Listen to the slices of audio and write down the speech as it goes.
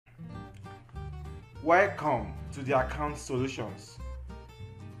Welcome to TheAccountSolutions.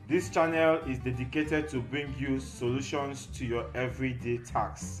 This channel is dedicated to bring you solutions to your everyday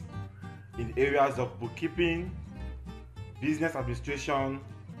tasks in areas of bookkeeping, business administration,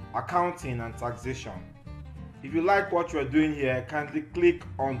 accounting, and taxation. If you like what we're doing here, kindly click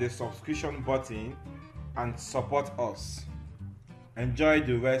on the subscription button and support us. Enjoy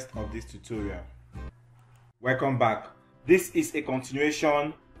the rest of this tutorial. Welcome back. This is a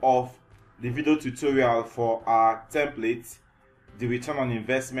continuation of the video tutorial for our template, the return on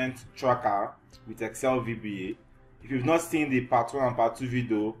investment tracker with Excel VBA. If you've not seen the part 1 and part 2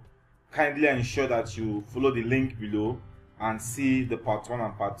 video, kindly ensure that you follow the link below and see the part 1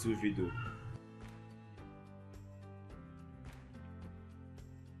 and part 2 video.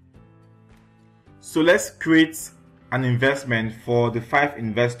 So let's create an investment for the 5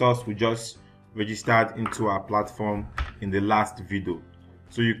 investors we just registered into our platform in the last video.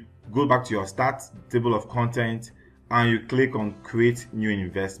 So you go back to your start table of content and you click on create new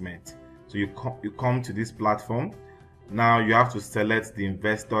investment. So you come to this platform. Now you have to select the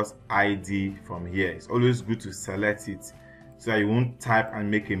investor's ID from here. It's always good to select it so that you won't type and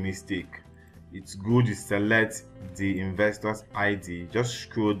make a mistake. It's good you select the investor's ID. Just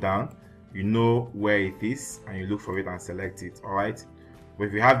scroll down, you know where it is, and you look for it and select it. All right. But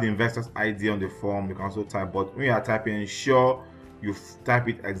if you have the investor's ID on the form, you can also type. But when you are typing, ensure you type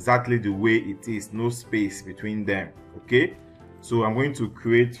it exactly the way it is, no space between them. Okay. So I'm going to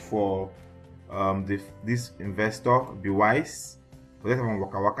create for this investor, be wise. Let's have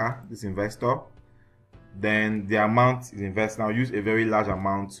Waka Waka, this investor. Then the amount is invested. Now use a very large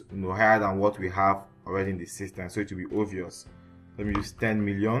amount, higher than what we have already in the system, so it will be obvious. Let me use 10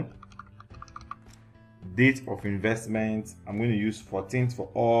 million. Date of investment, I'm going to use 14th for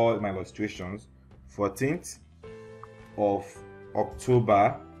all my illustrations. 14th of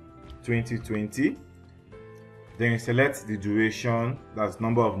October 2020. Then you select the duration, that's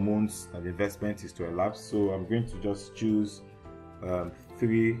number of months that the investment is to elapse. So I'm going to just choose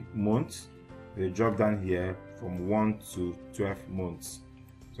 3 months. They drop down here from 1 to 12 months.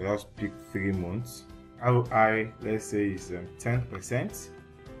 So I'll just pick 3 months. ROI, let's say, is 10%.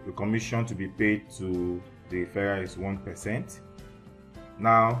 The commission to be paid to the referrer is 1%.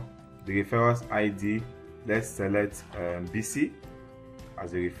 Now the referral's ID, let's select BC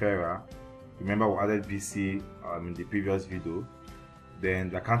as a referrer. Remember we added BC in the previous video.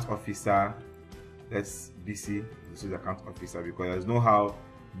 Then the account officer, let's BC, this is the account officer, because there's no how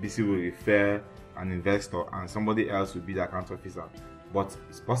BC will refer an investor and somebody else will be the account officer. But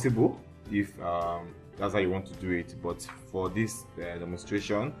it's possible if that's how you want to do it. But for this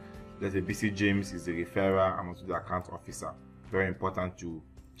demonstration, let's say BC James is the referrer and also the account officer. Very important to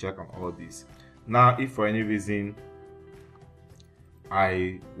check on all this. Now, if for any reason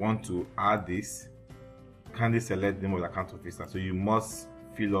I want to add this, kindly select the name of the account officer. So you must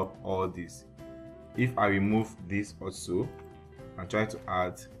fill up all this. If I remove this also and try to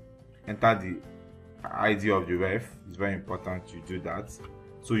add, enter the ID of the ref. It's very important you do that.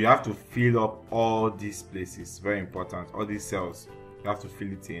 So you have to fill up all these places. Very important. All these cells, you have to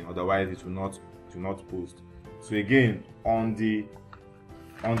fill it in, otherwise it will not post. So again, on the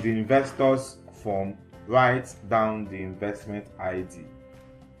investors form, write down the investment ID.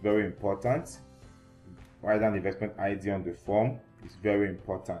 Very important. Write down the investment ID on the form. It's very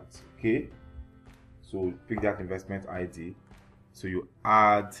important. Okay. So pick that investment ID. So you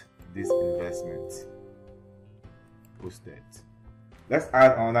add this investment. Posted. Let's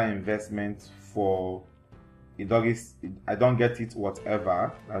add another investment for I don't get it,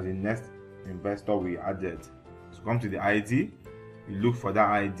 whatever. That's the next investor we added. So come to the ID, you look for that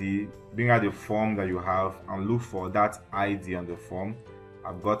ID, bring out the form that you have and look for that ID on the form.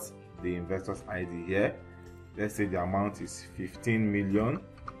 I've got the investor's ID here. Let's say the amount is 15 million.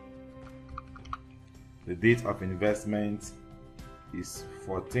 The date of investment is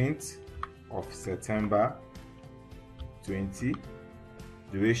 14th of September 20.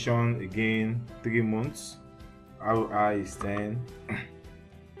 Duration again 3 months. ROI is 10.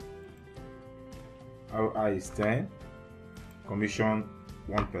 ROI is 10. Commission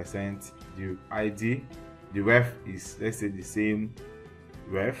 1%. The ID, the ref is, let's say, the same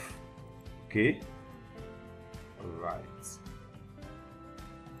ref. Okay. Alright.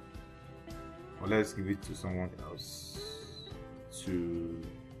 Well, let's give it to someone else.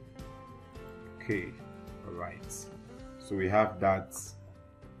 Okay. Alright. So we have that.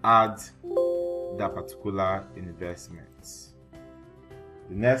 Add that particular investment.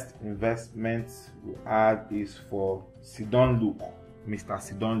 The next investment we add is for Sidon Luke, Mr.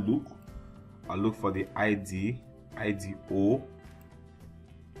 Sidon Luke. I'll look for the ID, IDO.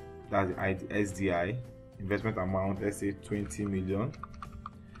 that's the ID, SDI, investment amount, let's say 20 million.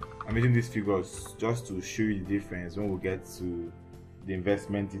 I'm using these figures just to show you the difference when we get to the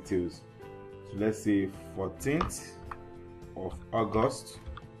investment details. So let's say 14th of August.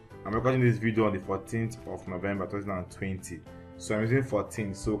 I'm recording this video on the 14th of November 2020. So I'm using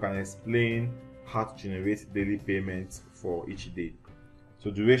 14 so I can explain how to generate daily payments for each day.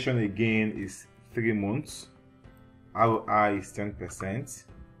 So duration again is 3 months. ROI is 10%.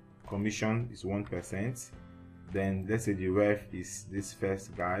 Commission is 1%. Then let's say the ref is this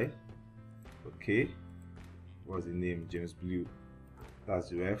first guy. Okay, what's the name? James Blue. That's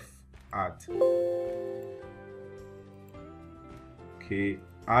the ref. Add. Okay,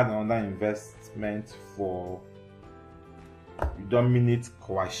 add another investment for Dominic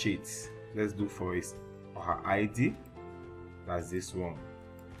Kowashit. Let's do for his or her ID. That's this one.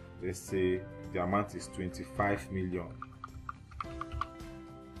 Let's say the amount is 25 million.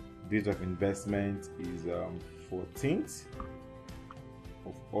 Date of investment is 14th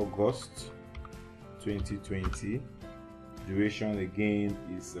of August 2020. Duration again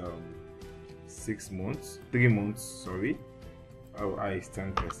is 3 months, sorry. ROI is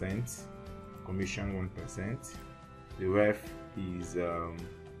 10%, commission 1%. The ref is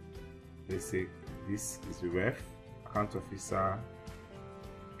let's say this is the ref, account officer.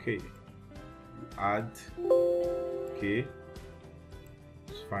 Okay, add. Okay,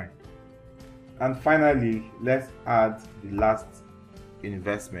 it's fine. And finally, let's add the last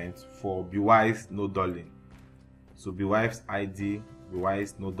investment for Be Wise No Dulling. So Be Wise ID, Be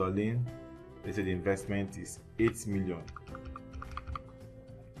Wise No Dulling. Let's say the investment is 8 million.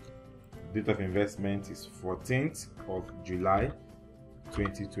 Date of investment is 14th of July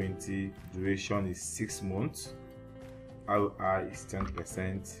 2020. Duration is 6 months. ROI is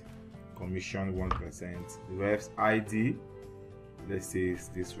 10%. Commission 1%. The ref's ID, let's say it's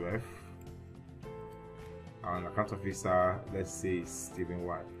this ref. And account officer, let's say it's Stephen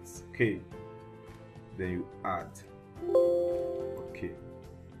White. Okay. Then you add. Okay.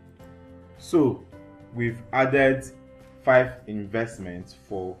 So we've added 5 investments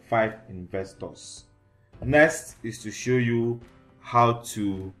for 5 investors. Next is to show you how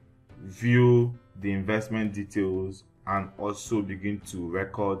to view the investment details and also begin to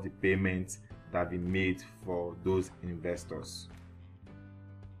record the payments that have been made for those investors.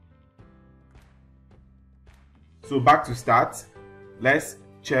 So back to start, let's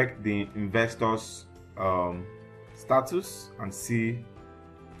check the investors status and see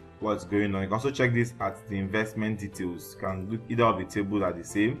what's going on. You can also check this at the investment details. You can look, either of the tables are the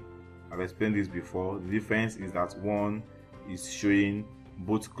same. I've explained this before. The difference is that one is showing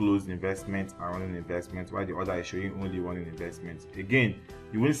both closed investments and running investments, while the other is showing only running investments. Again,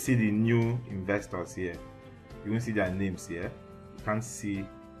 you won't see the new investors here. You won't see their names here. You can't see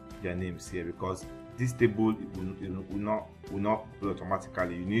their names here because this table will not upload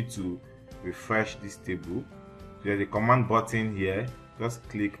automatically. You need to refresh this table. So there's a command button here. Just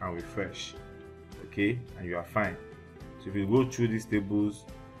click and refresh. Okay, and you are fine. So if you go through these tables,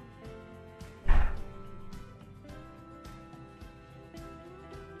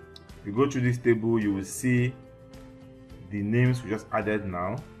 you will see the names we just added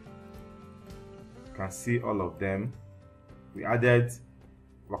now. You can see all of them. We added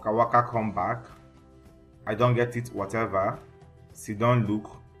Waka Waka Comeback, I Don't Get It Whatever, See Don't Look,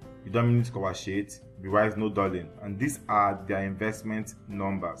 You Don't Need to Cover Shade, Be Wise No Dulling, and these are their investment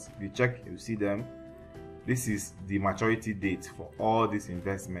numbers. If you check, you see them. This is the maturity date for all these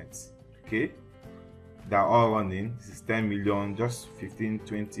investments. Okay, they are all running. This is 10 million, just 15,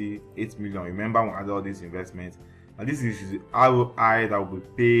 20, 8 million. Remember when I added all these investments, and this is the ROI that will be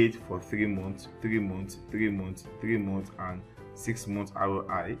paid for 3 months, 3 months, 3 months, 3 months, and 6 months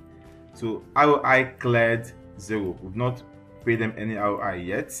ROI. So ROI cleared 0. We've not paid them any ROI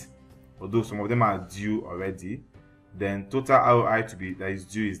yet, although some of them are due already. Then total ROI that is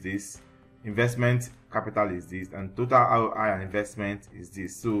due is this, investment capital is this, and total ROI and investment is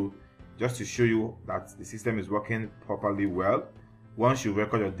this. So just to show you that the system is working properly well, once you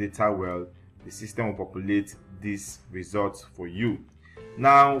record your data well, the system will populate these results for you.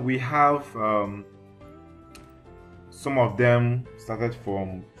 Now we have some of them started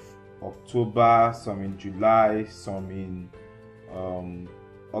from October, some in July, some in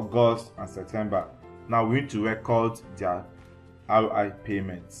August and September. Now we need to record their ROI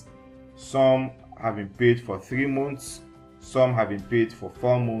payments. Some have been paid for 3 months, some have been paid for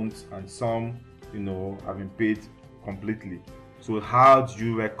 4 months, and some, have been paid completely. So how do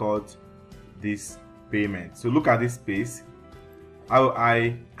you record this payment? So look at this space.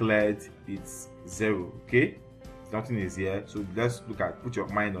 ROI cleared, it's 0. Okay, nothing is here. So let's put your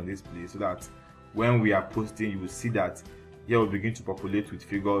mind on this place so that when we are posting, you will see that here will begin to populate with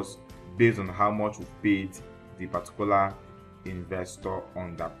figures based on how much we've paid the particular investor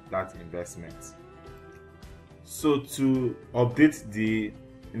on that investment. So to update the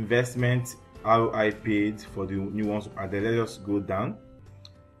investment ROI paid for the new ones we added, let us go down.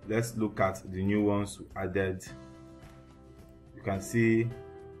 Let's look at the new ones we added. You can see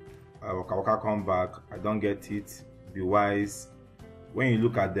Waka come back. I don't get it. Be wise. When you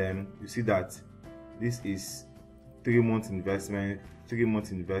look at them, you see that this is 3-month investment,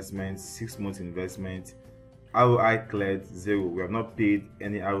 3-month investment, 6-month investment. ROI cleared 0. We have not paid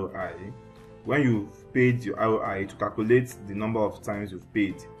any ROI. When you've paid your ROI, to calculate the number of times you've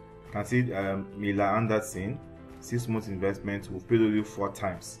paid, you can see Miller Anderson 6-month investment, we've paid only 4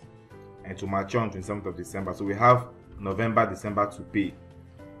 times, and to mature on 27th of December. So we have November, December to pay.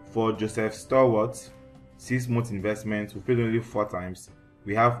 For Joseph Stewart 6-month investment, we've paid only 4 times.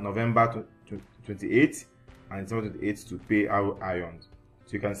 We have November 28th and December 28th to pay ROI on.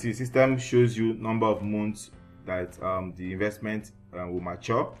 So you can see the system shows you number of months that the investment will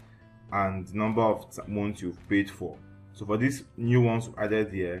mature and the number of months you've paid for. So for these new ones we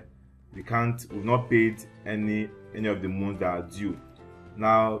added here, we've not paid any of the months that are due.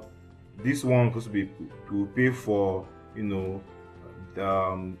 Now this one will pay for, you know,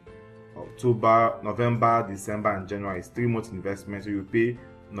 October, November, December and January. Is 3-month investment. So you pay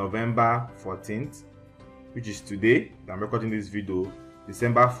November 14th, which is today that I'm recording this video,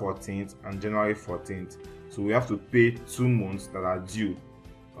 December 14th and January 14th. So we have to pay 2 months that are due.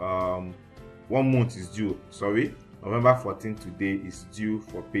 1 month is due, sorry, November 14th today is due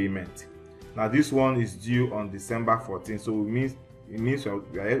for payment. Now this one is due on December 14th, so it means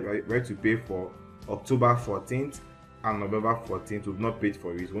we are ready to pay for October 14th and November 14th. We've not paid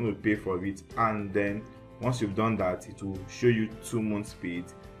for it. We want to pay for it, and then once you've done that, it will show you 2 months paid.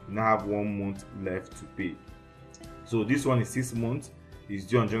 You now have 1 month left to pay. So this one is 6 months, is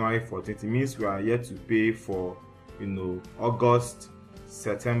due on January 14th. It means we are yet to pay for, you know, August,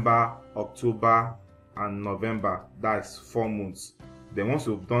 September, October and November. That's 4 months. Then once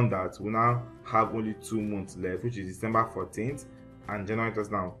we've done that, we now have only 2 months left, which is December 14th and January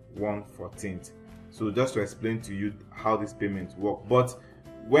 14th. So just to explain to you how this payment works. But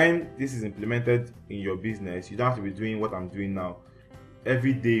when this is implemented in your business, you don't have to be doing what I'm doing now.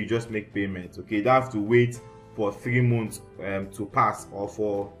 Every day you just make payments. Okay, you don't have to wait for 3 months to pass or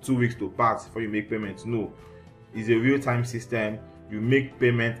for 2 weeks to pass before you make payments. No, it's a real-time system. You make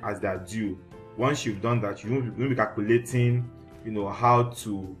payment as they are due. Once you've done that, you won't be calculating, you know, how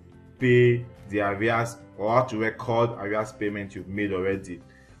to pay the arrears or how to record arrears payment you've made already.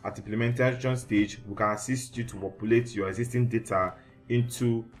 At implementation stage, we can assist you to populate your existing data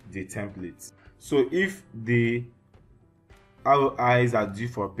into the templates. So if the ROIs are due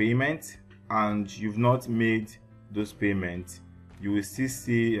for payment and you've not made those payments, you will still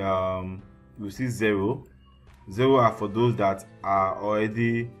see 0. 0 are for those that are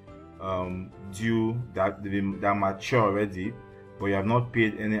already due, that are mature already, but you have not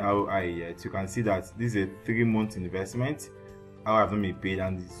paid any ROI yet. You can see that this is a 3-month investment. ROI have not been paid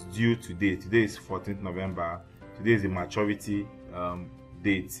and it's due today. Today is 14th November. Today is the maturity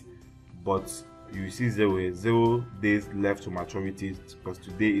date, but you see 0 days left to maturity because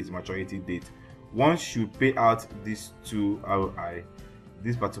today is maturity date. Once you pay out these 2 ROI,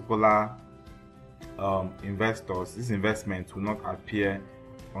 this particular this investment will not appear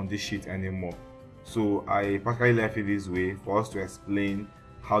on this sheet anymore. So I partially left it this way for us to explain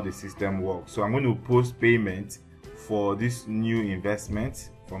how the system works. So I'm going to post payment for this new investment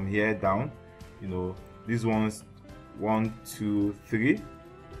from here down. You know, these ones 1, 2, 3.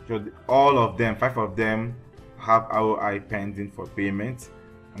 So all of them, 5 of them have ROI pending for payment.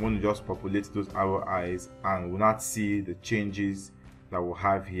 I'm going to just populate those ROIs and we'll not see the changes that we'll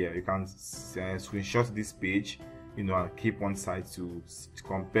have here. You can screenshot this page, you know, and keep on side to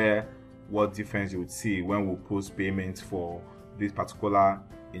compare what difference you would see when we post payments for this particular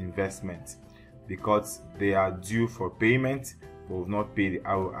investment, because they are due for payment but we've not paid the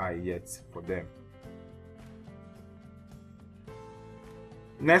ROI yet for them.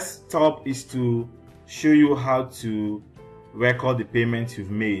 Next step is to show you how to record the payments you've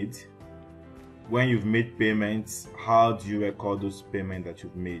made. When you've made payments, how do you record those payments that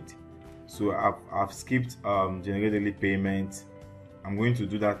you've made? So I've skipped generate daily payment. I'm going to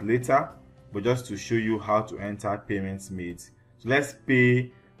do that later, but just to show you how to enter payments made. So let's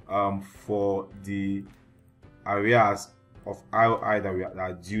pay for the arrears of ROI that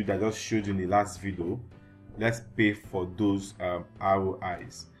are due, that I just showed you in the last video. Let's pay for those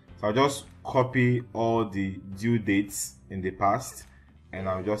ROIs. So I'll just copy all the due dates in the past and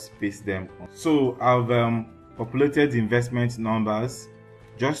I'll just paste them on. So I've populated the investment numbers.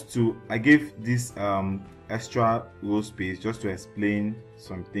 I gave this extra row space just to explain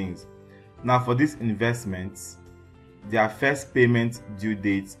some things. Now for these investments, their first payment due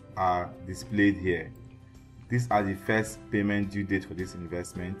dates are displayed here. These are the first payment due date for this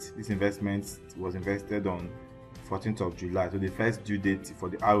investment. This investment was invested on 14th of July, so the first due date for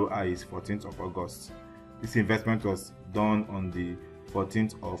the ROI is 14th of August. This investment was done on the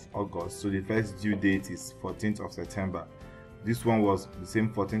 14th of August, so the first due date is 14th of September. This one was the same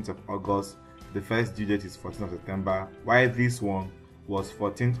 14th of August, the first due date is 14th of September, while this one was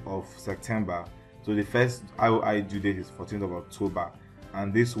 14th of September, so the first ROI due date is 14th of October,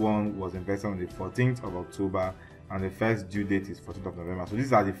 and this one was invested on the 14th of October and the first due date is 14th of November. So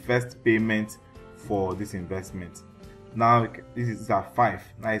these are the first payments for this investment. Now these are 5.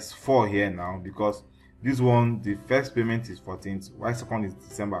 Now it's 4 here now because this one, the first payment is 14th, while second is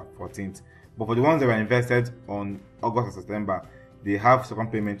December 14th. But for the ones that were invested on August and September, they have second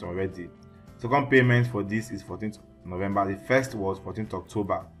payment already. Second payment for this is 14th November. The first was 14th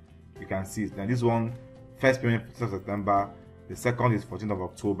October. You can see it. Now this one, first payment 14th of September, the second is 14th of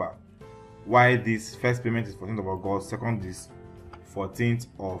October. While this first payment is 14th of August, second is 14th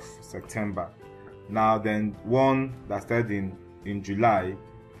of September. Now then, one that started in July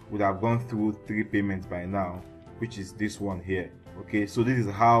would have gone through 3 payments by now, which is this one here. Okay, so this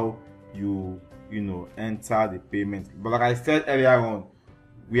is how you enter the payment. But like I said earlier on,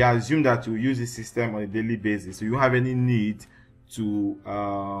 we assume that you use this system on a daily basis, so you don't have any need to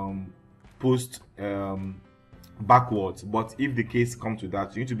post backwards. But if the case comes to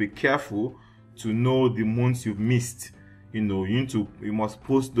that, you need to be careful to know the months you've missed. You must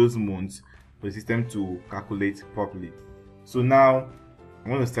post those months for the system to calculate properly. So now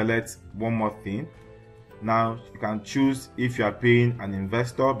I'm going to select one more thing. Now you can choose if you are paying an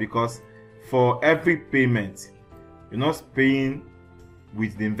investor, because for every payment you're not paying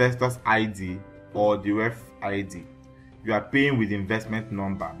with the investor's ID or the ref ID. You are paying with the investment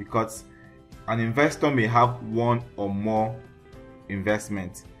number, because an investor may have one or more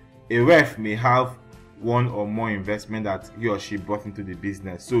investments. A ref may have one or more investment that he or she brought into the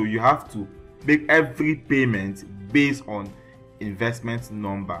business. So you have to make every payment based on investment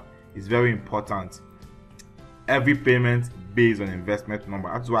number. It's very important. Every payment based on investment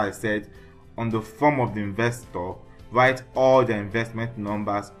number. That's why I said on the form of the investor, write all the investment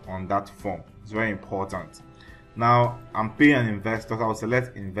numbers on that form. It's very important. Now I'm paying an investor, so I'll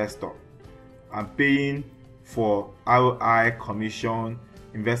select investor. I'm paying for ROI, commission,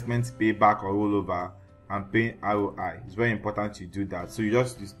 investment payback or rollover. I'm paying ROI. It's very important you do that. So you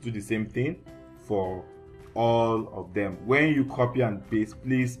just do the same thing for all of them. When you copy and paste,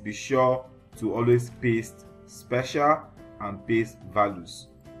 please be sure to always paste special and paste values.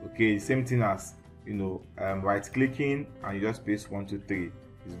 Okay, same thing as right clicking and you just paste 1, 2, 3.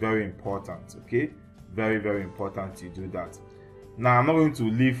 It's very important. Okay, very important you do that. Now I'm not going to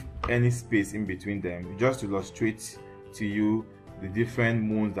leave any space in between them, just to illustrate to you the different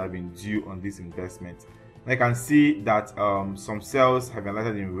months that have been due on this investment. I can see that some cells have been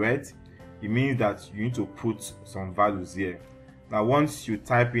highlighted in red. It means that you need to put some values here. Now once you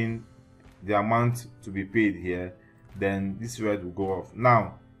type in the amount to be paid here, then this red will go off.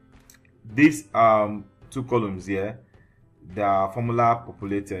 Now these 2 columns here, they are formula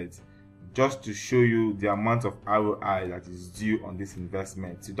populated just to show you the amount of ROI that is due on this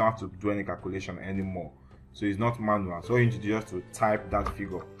investment. You don't have to do any calculation anymore, so it's not manual. So you need to do just to type that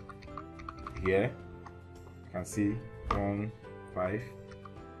figure here. You can see 1, 5,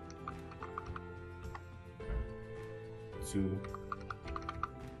 2,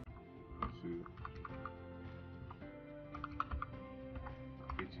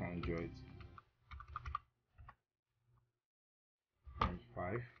 800,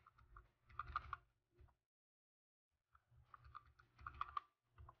 5.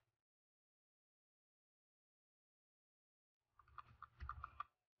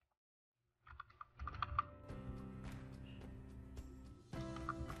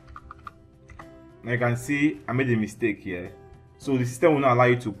 Now you can see I made a mistake here, so the system will not allow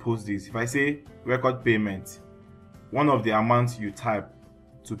you to post this. If I say record payment, one of the amounts you type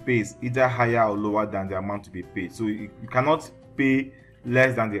to pay is either higher or lower than the amount to be paid. So you cannot pay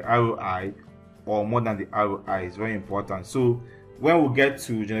less than the ROI or more than the ROI. It's very important. So when we get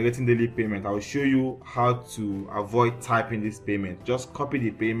to generating daily payment, I will show you how to avoid typing this payment. Just copy the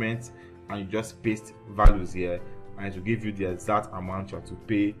payment and you just paste values here, and it will give you the exact amount you have to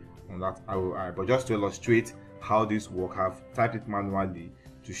pay on that ROI. But just to illustrate how this works, I've typed it manually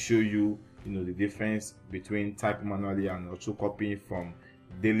to show you, the difference between typing manually and also copying from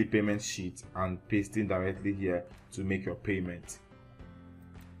daily payment sheet and pasting directly here to make your payment.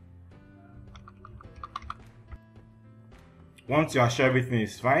 Once you are sure everything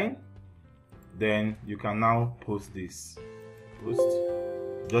is fine, then you can now post this.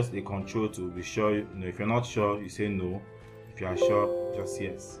 Post, just a control to be sure. If you're not sure, you say no. If you are sure, just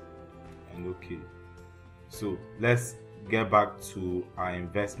yes and okay. So let's get back to our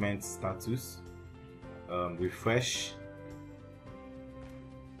investment status. Refresh.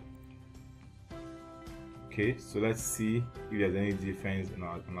 Okay, so let's see if there's any difference in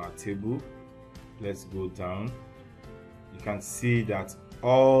our table. Let's go down. You can see that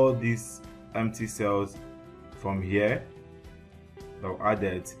all these empty cells from here that were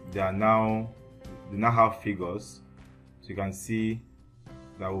added, they now have figures. So you can see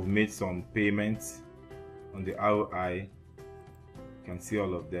that we've made some payments on the ROI. You can see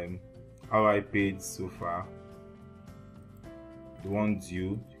all of them. ROI paid so far. The ones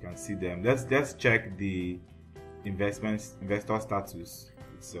due, you can see them. Let's check the investor status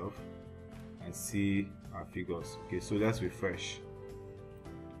itself and see our figures. Okay, so let's refresh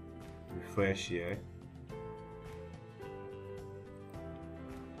here.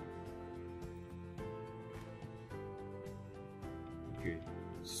 Okay,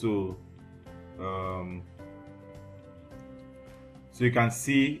 so so you can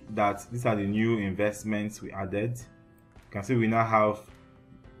see that these are the new investments we added. You can see we now have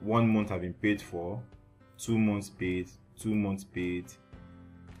 1 month have been paid for, 2 months paid, 2 months paid,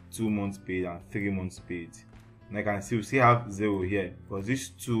 2 months paid, and 3 months paid. And I can see we still have 0 here because these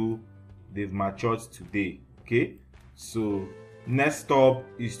two, they've matured today. Okay, so next stop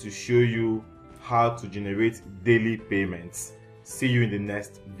is to show you how to generate daily payments. See you in the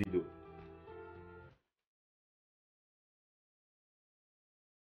next video.